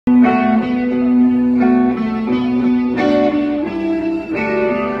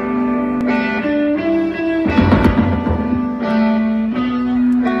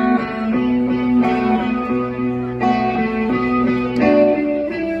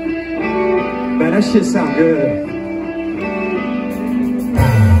Man, that shit sound good.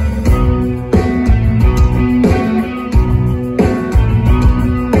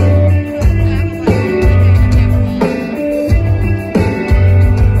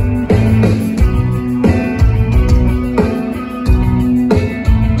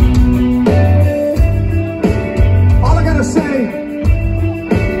 All I gotta say,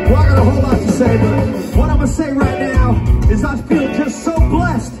 well, I got a whole lot to say, but what I'm gonna say right now is I feel just so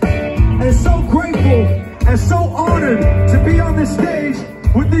blessed and so grateful and so honored to be on this stage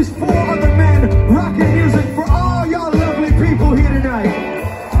with these 4 other men rocking music for all y'all lovely people here tonight.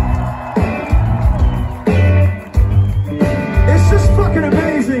 It's just fucking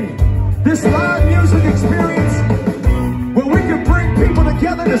amazing, this live music experience where we can bring people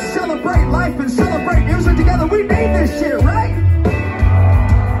together to celebrate life and celebrate music together. We need this shit, right?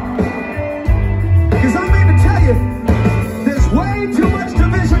 Because I mean to tell you, there's way too much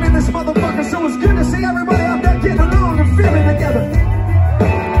division in this motherfucker, so it's good to see everybody out there getting along and feeling together.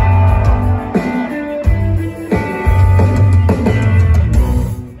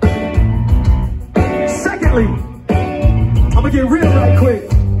 Secondly, I'm gonna get real right quick.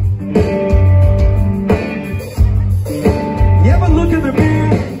 You ever look in the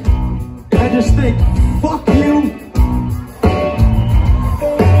mirror and just think, fuck you?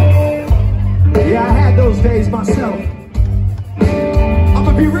 Yeah, I had those days myself. I'm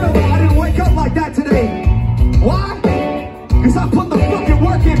gonna be real though, I didn't wake up like that today. Why? Because I put the fucking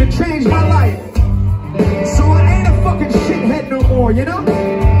work in to change my life. So I ain't a fucking shithead no more, you know?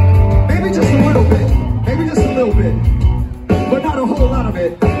 Maybe just a little bit. Maybe just a little bit. But not a whole lot of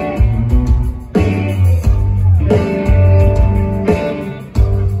it.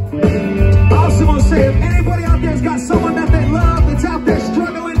 I also want to say, if anybody out there's got someone that they love that's out there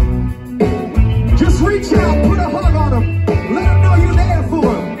struggling, just reach out, put a hug on them, let them know you're there for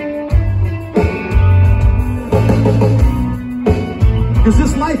them. Because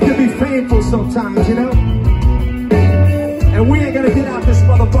this life can be painful sometimes, you know? And we ain't gonna get out this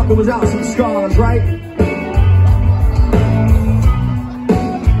motherfucker without some scars, right?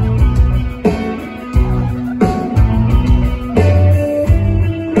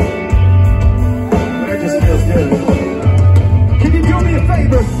 That just feels good. Can you do me a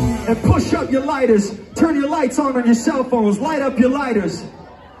favor and push up your lighters? Turn your lights on your cell phones. Light up your lighters.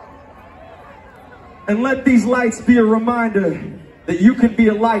 And let these lights be a reminder that you can be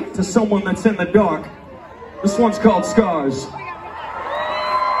a light to someone that's in the dark. This one's called Scars.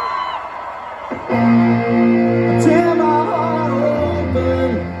 I tear my heart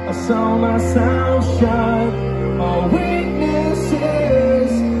open, I saw myself shut. My weakness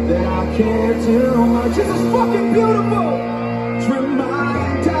is that I can't do much. This is fucking beautiful. To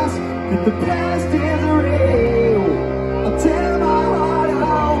remind us that the past is real. I tear my heart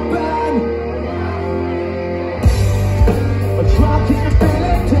open. I try to keep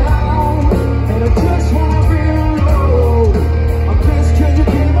it down, and I just wanna be alone. I miss, can you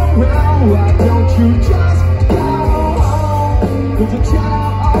come around? Why don't you just go home? 'Cause a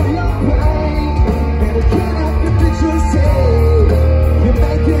child of your pain, and I can't help the picture say you're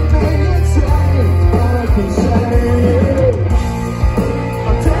making me insane. All I can say,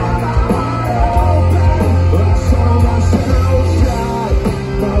 I tear my heart open, but I saw myself shine.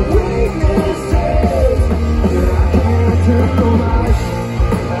 My weakness is that I can't do much,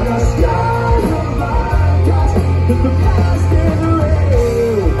 and the scars remind us that the past is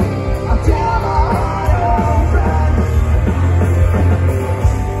real. I tear my heart open.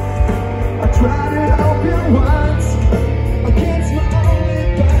 I tried to help you once against my only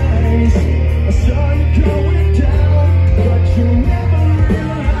base. I saw you going down, but you never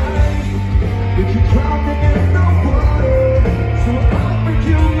realized that you drowned in the water. So I offered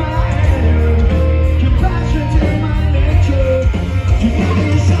you my hand, compassion's in my nature. You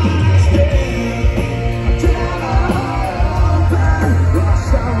misunderstand. I tear my heart open, but I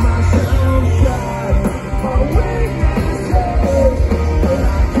saw myself shine. My weakness is that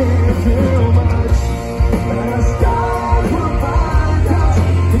I can't do much, and the scars remind us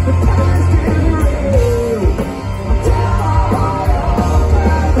that the past is real. I tear my heart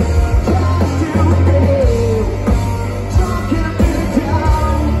open, just to feel. Talking a bit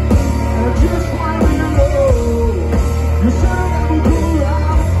down, and I just want to know. You said I would go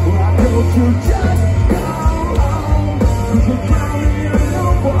around, why don't you just go home? 'Cause you're drowning in the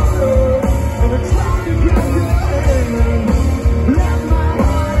water, and it's trying to grab your hand. Let my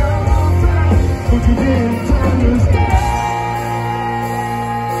heart open, but you didn't understand.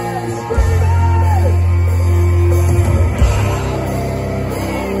 Screaming!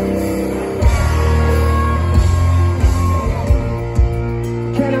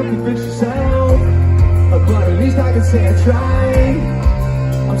 Can't help but fix yourself. least I can say I tried.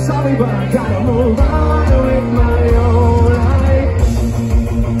 I'm sorry, but I gotta move on with my own life.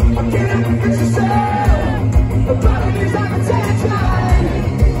 I can't fix yourself. Apologies, I can say I tried.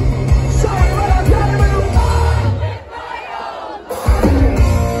 Sorry, but I gotta move on with my own life.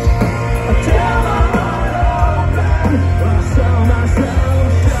 I tell my heart open, I sell myself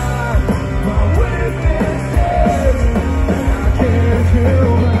short. My weaknesses, and I can't do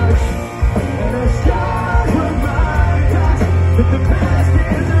much. And the scars remind us that the past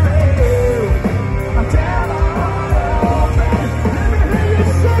is real. I tell my heart open, let me hear you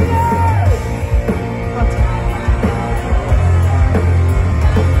sing it. I tell my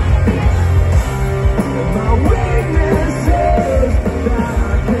and my weaknesses that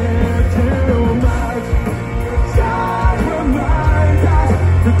I can't do much. Scars remind us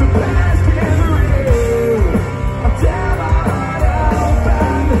that the past is real. I tell my heart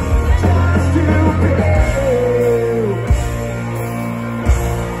open, just to be.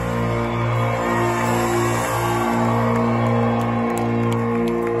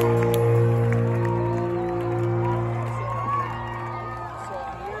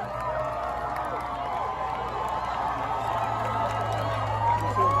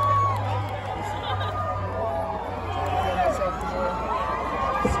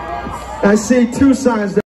 I see two signs.